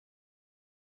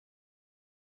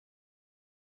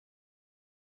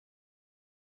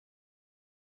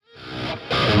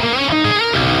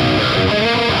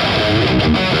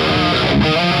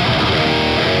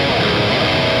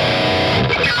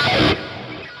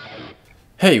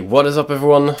Hey, what is up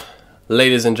everyone?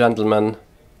 Ladies and gentlemen,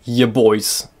 your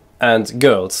boys and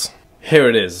girls. Here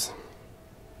it is.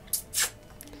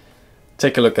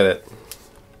 Take a look at it.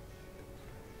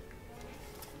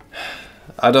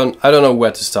 I don't know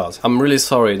where to start. I'm really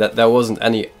sorry that there wasn't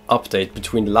any update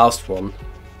between the last one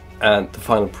and the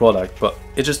final product, but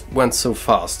it just went so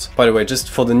fast. By the way,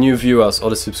 just for the new viewers or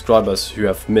the subscribers who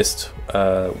have missed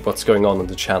what's going on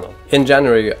the channel. In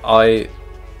January I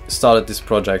started this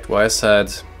project where I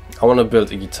said I want to build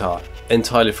a guitar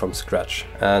entirely from scratch,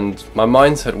 and my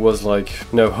mindset was like,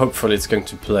 no, hopefully it's going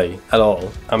to play at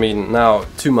all. I mean, now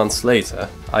 2 months later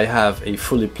I have a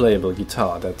fully playable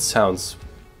guitar that sounds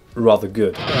rather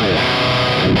good.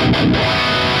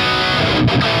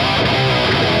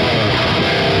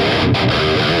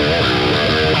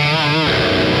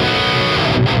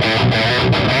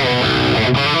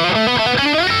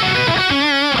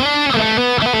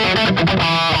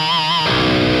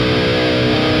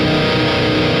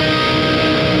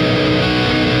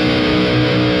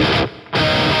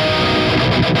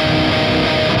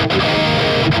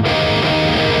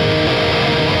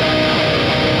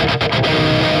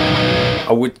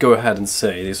 I would go ahead and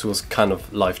say this was kind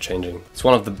of life-changing. It's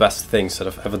one of the best things that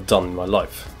I've ever done in my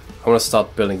life. I want to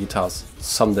start building guitars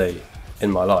someday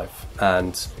in my life,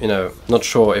 and you know, not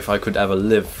sure if I could ever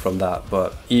live from that,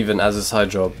 but even as a side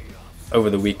job over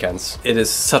the weekends, it is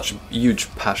such a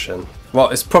huge passion. Well,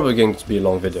 it's probably going to be a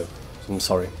long video, I'm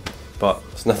sorry, but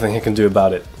there's nothing I can do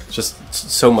about it. Just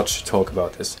so much to talk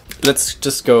about this. Let's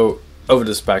just go over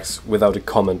the specs without a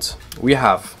comment. We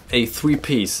have a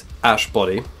 3-piece ash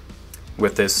body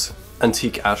with this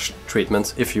antique ash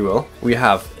treatment, if you will. We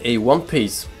have a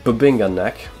 1-piece Bubinga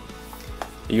neck,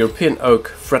 a European oak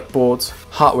fretboard.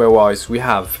 Hardware wise, we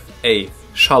have a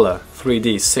Schaller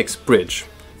 3D6 bridge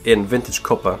in vintage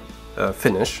copper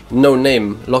finish. No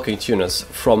name locking tuners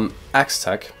from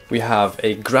Axtech. We have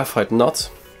a graphite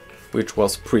nut, which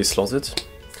was pre-slotted.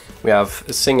 We have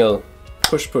a single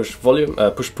push-pull,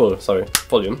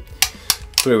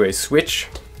 3-way switch.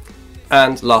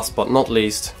 And last but not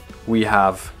least, we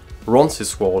have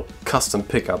Roncesvalles custom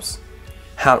pickups,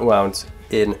 hand wound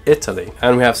in Italy,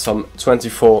 and we have some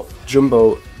 24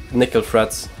 jumbo nickel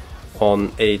frets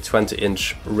on a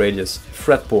 20-inch radius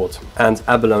fretboard and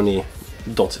abalone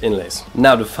dot inlays.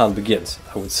 Now the fun begins,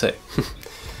 I would say.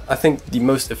 I think the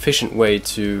most efficient way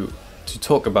to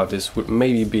talk about this would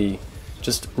maybe be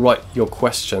just write your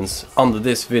questions under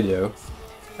this video,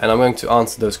 and I'm going to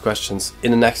answer those questions in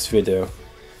the next video.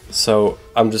 So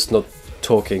I'm just not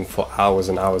talking for hours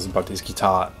and hours about this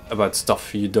guitar, about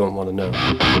stuff you don't want to know.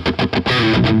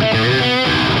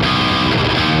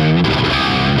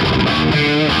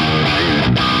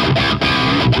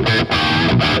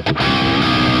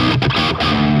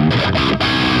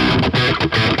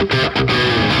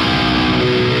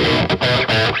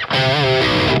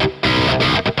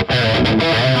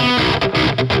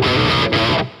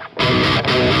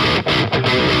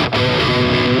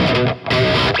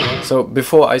 So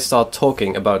before I start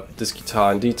talking about this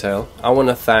guitar in detail, I want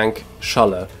to thank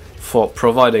Schaller for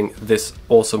providing this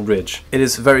awesome bridge. It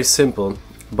is very simple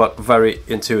but very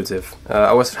intuitive.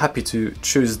 I was happy to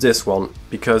choose this one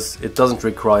because it doesn't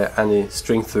require any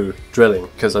string through drilling,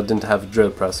 because I didn't have a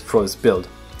drill press for this build.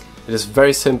 It is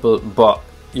very simple, but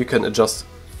you can adjust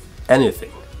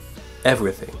anything,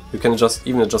 everything. You can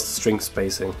even adjust the string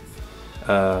spacing,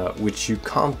 which you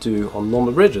can't do on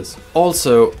normal bridges.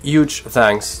 Also, huge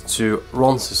thanks to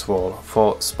Roncesvalles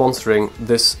for sponsoring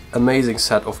this amazing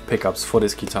set of pickups for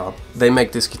this guitar. They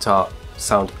make this guitar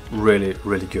sound really,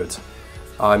 really good.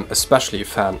 I'm especially a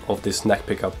fan of this neck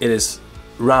pickup. It is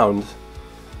round,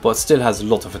 but still has a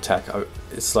lot of attack.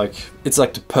 It's like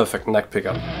the perfect neck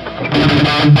pickup.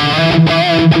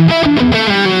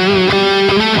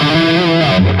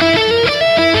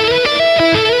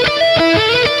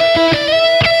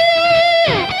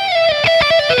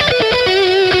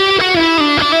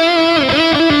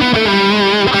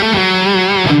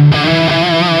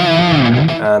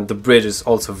 And the bridge is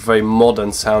also very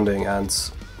modern sounding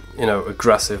and, you know,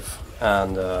 aggressive,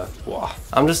 and wow,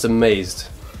 I'm just amazed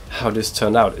how this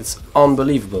turned out. It's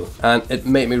unbelievable, and it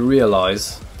made me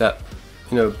realize that,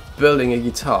 you know, building a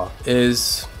guitar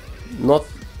is not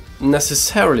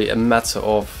necessarily a matter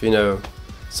of, you know,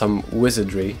 some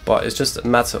wizardry, but it's just a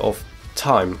matter of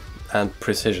time and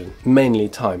precision, mainly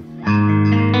time.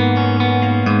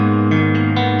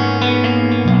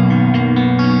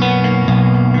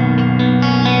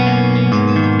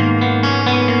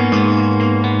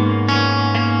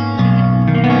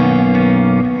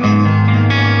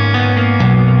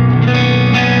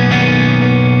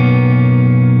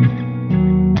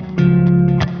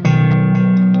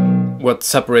 what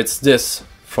separates this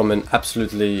from an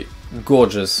absolutely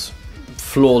gorgeous,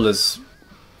 flawless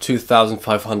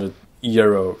 2,500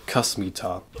 euro custom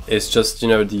guitar is just, you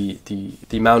know, the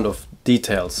amount of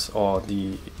details, or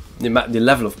the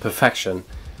level of perfection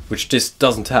which this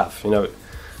doesn't have. You know,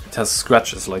 it has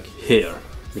scratches like here,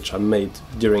 which I made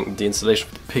during the installation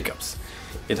of the pickups.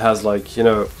 It has, like, you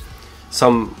know,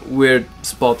 some weird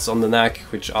spots on the neck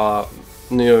which are,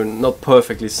 you know, not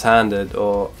perfectly sanded,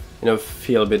 or, you know,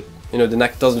 feel a bit, you know, the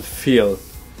neck doesn't feel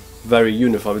very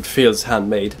uniform. It feels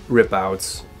handmade. Rip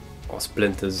outs or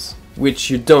splinters, which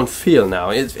you don't feel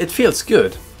now. It feels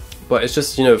good, but it's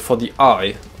just, you know, for the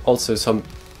eye. Also some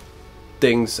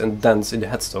dings and dents in the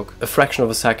headstock. A fraction of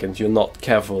a second you're not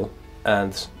careful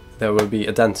and there will be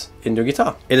a dent in your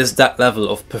guitar. It is that level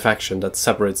of perfection that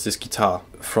separates this guitar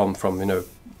from you know,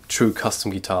 true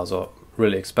custom guitars or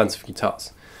really expensive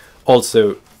guitars.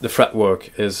 Also, the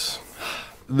fretwork is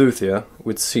luthier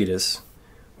would see this,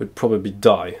 would probably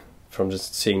die from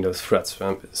just seeing those frets.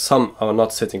 Some are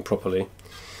not sitting properly,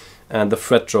 and the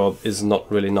fret job is not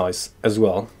really nice as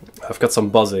well. I've got some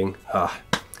buzzing. I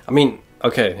mean,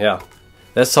 okay, yeah,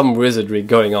 there's some wizardry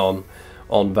going on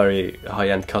very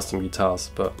high-end custom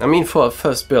guitars, but I mean, for a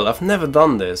first build, I've never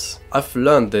done this. I've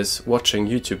learned this watching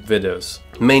YouTube videos,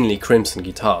 mainly Crimson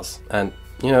guitars, and,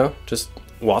 you know, just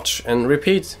watch and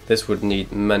repeat. This would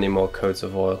need many more coats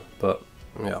of oil, but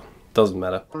yeah, doesn't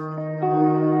matter.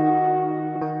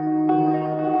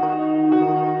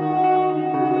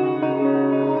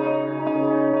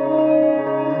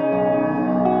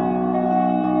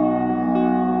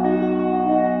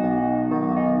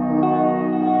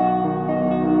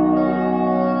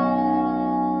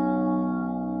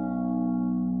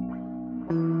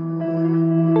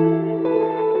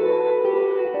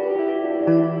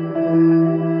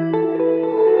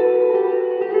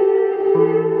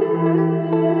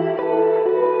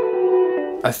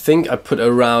 I think I put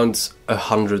around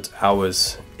 100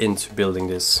 hours into building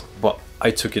this, but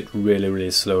I took it really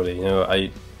slowly. You know,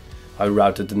 I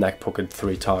routed the neck pocket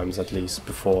 3 times at least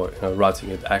before, you know, routing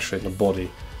it actually in the body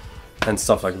and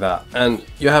stuff like that. And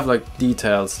you have like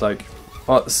details, like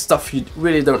stuff you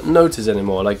really don't notice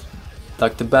anymore, like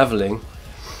the beveling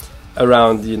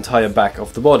around the entire back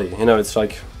of the body. You know, it's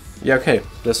like, yeah, okay,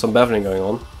 there's some beveling going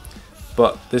on,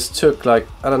 but this took, like,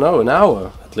 I don't know, an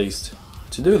hour at least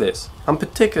to do this. I'm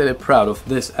particularly proud of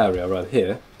this area right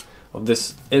here, of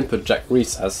this input jack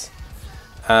recess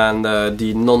and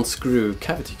the non-screw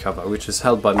cavity cover, which is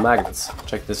held by magnets.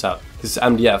 Check this out. This is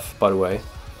MDF, by the way,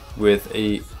 with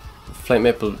a flame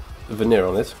maple veneer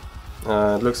on it.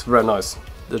 It looks very nice.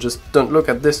 Just don't look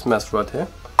at this mess right here.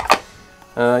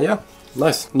 Yeah,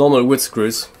 nice. Normal wood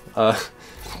screws that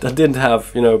didn't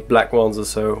have, you know, black ones or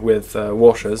so with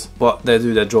washers, but they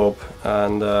do their job,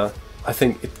 and I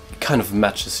think it kind of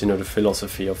matches, you know, the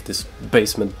philosophy of this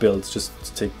basement build, just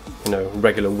to take, you know,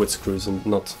 regular wood screws and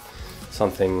not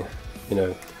something, you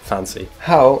know, fancy.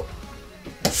 How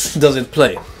does it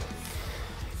play?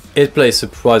 It plays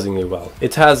surprisingly well.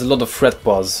 It has a lot of fret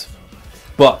buzz,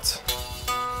 but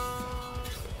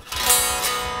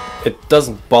it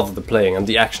doesn't bother the playing, and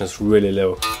the action is really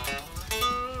low.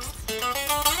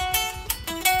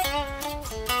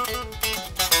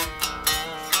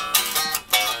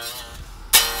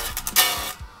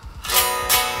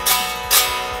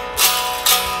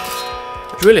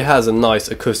 It really has a nice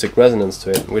acoustic resonance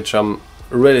to it, which I'm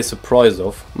really surprised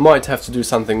of. Might have to do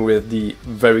something with the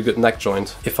very good neck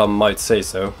joint, if I might say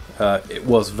so. It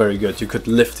was very good. You could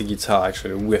lift the guitar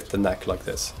actually with the neck like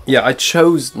this. Yeah, I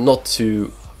chose not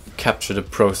to capture the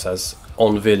process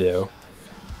on video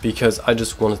because I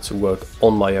just wanted to work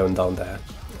on my own down there,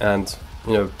 and,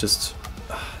 you know, just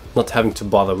not having to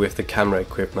bother with the camera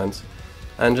equipment,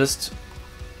 and just,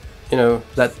 you know,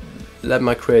 let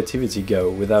my creativity go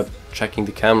without checking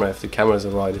the camera if the camera's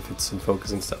alright, if it's in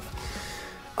focus and stuff.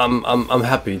 I'm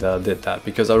happy that I did that,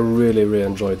 because I really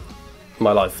enjoyed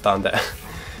my life down there.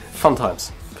 Fun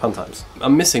times.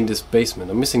 I'm missing this basement,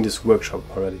 I'm missing this workshop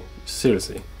already,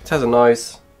 seriously. It has a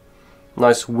nice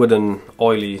wooden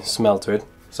oily smell to it,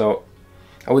 so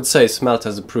I would say smelt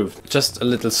has approved. Just a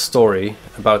little story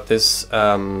about this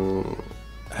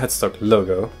headstock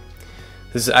logo.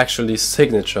 This is actually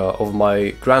signature of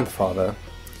my grandfather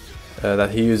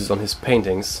that he uses on his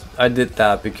paintings. I did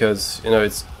that because, you know,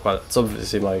 it's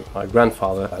obviously my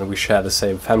grandfather and we share the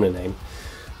same family name,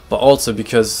 but also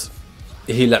because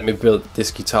he let me build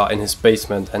this guitar in his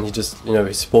basement, and he just, you know,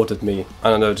 he supported me. I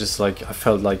don't know, just like I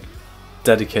felt like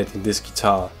dedicating this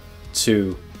guitar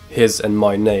to his and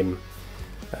my name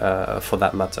for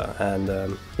that matter.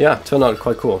 And yeah, turned out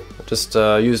quite cool. Just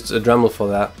used a Dremel for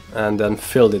that and then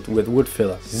filled it with wood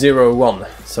filler. 01.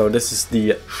 So this is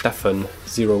the Steffen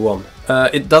 01.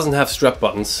 It doesn't have strap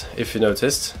buttons, if you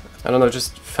noticed. I don't know, it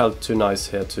just felt too nice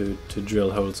here to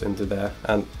drill holes into there.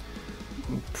 And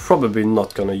probably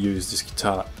not gonna use this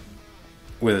guitar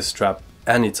with a strap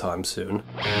anytime soon.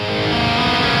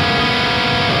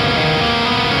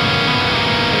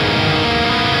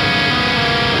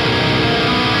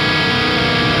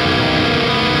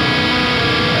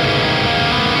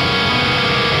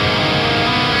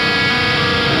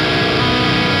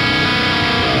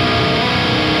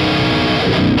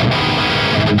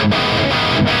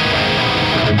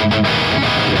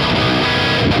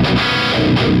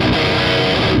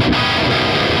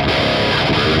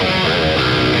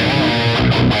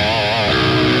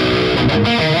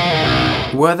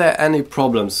 Were there any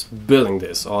problems building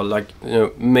this, or like, you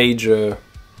know, major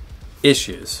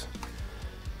issues?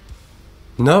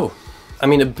 No. I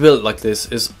mean, a build like this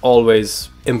is always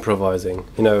improvising.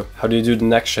 You know, how do you do the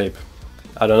neck shape?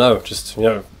 I don't know, just, you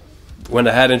know, went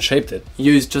ahead and shaped it.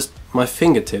 Used just my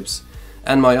fingertips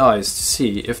and my eyes to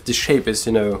see if the shape is,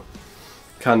 you know,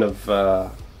 kind of,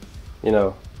 you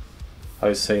know, how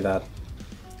you say that?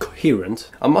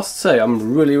 Coherent. I must say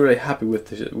I'm really happy with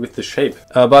the shape.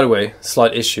 By the way,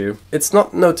 slight issue. It's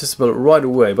not noticeable right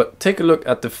away, but take a look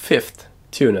at the 5th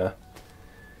tuner.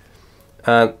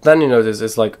 And then you notice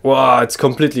it's like, wow, it's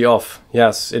completely off.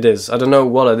 Yes, it is. I don't know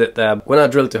what I did there. When I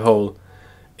drilled the hole,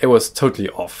 it was totally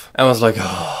off. I was like,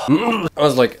 oh. I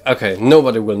was like, okay,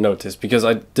 nobody will notice, because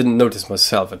I didn't notice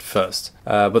myself at first.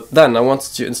 But then I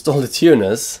wanted to install the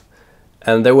tuners,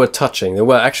 and they were touching. They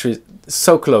were actually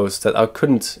so close that I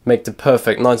couldn't make the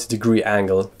perfect 90-degree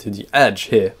angle to the edge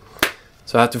here.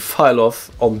 So I had to file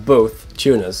off on both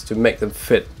tuners to make them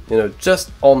fit, you know,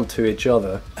 just onto each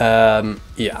other.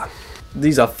 Yeah,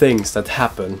 these are things that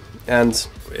happen. And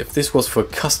if this was for a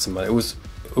customer, it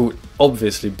would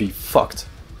obviously be fucked,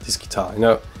 this guitar, you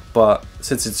know. But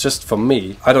since it's just for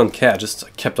me, I don't care.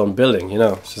 Just kept on building, you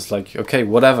know. It's just like, okay,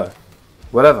 whatever.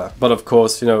 But of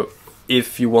course, you know,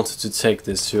 if you wanted to take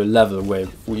this to a level where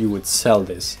you would sell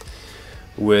this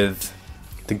with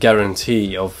the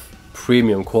guarantee of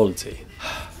premium quality,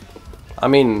 I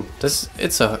mean,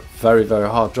 it's a very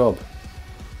hard job.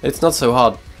 It's not so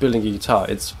hard building a guitar,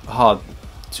 it's hard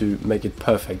to make it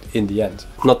perfect in the end.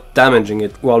 Not damaging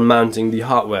it while mounting the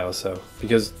hardware or so,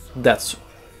 because that's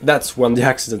when the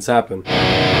accidents happen.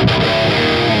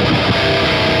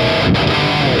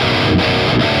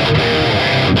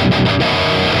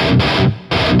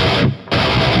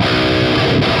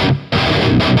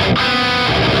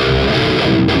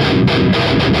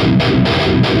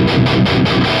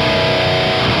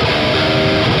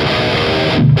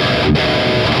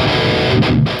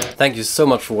 Thank you so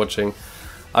much for watching.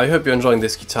 I hope you're enjoying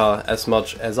this guitar as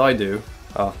much as I do.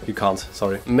 Oh, you can't,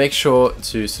 sorry. Make sure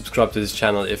to subscribe to this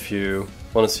channel if you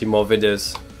want to see more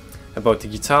videos about the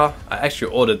guitar. I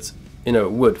actually ordered, you know,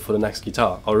 wood for the next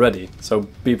guitar already, so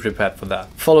be prepared for that.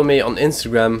 Follow me on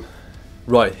Instagram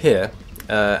right here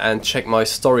and check my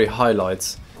story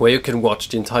highlights, where you can watch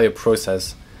the entire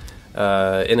process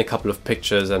in a couple of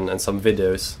pictures and some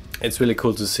videos. It's really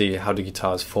cool to see how the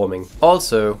guitar is forming.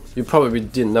 Also, you probably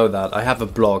didn't know that I have a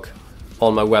blog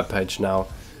on my webpage now,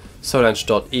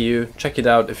 solange.eu. Check it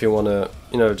out if you want to,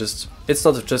 you know, it's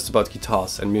not just about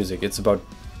guitars and music, it's about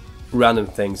random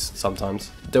things sometimes.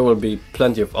 There will be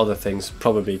plenty of other things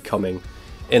probably coming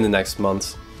in the next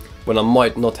months, when I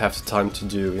might not have the time to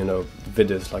do, you know,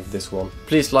 videos like this one.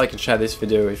 Please like and share this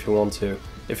video if you want to,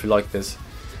 if you like this.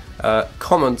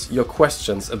 Comment your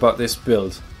questions about this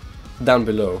build down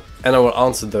below, and I will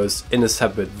answer those in a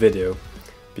separate video,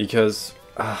 because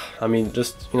I mean,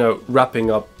 just, you know,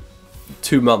 wrapping up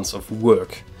 2 months of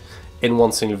work in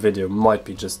one single video might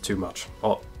be just too much,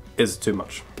 or is too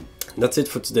much. That's it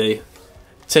for today.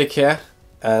 Take care,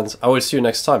 and I will see you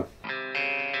next time.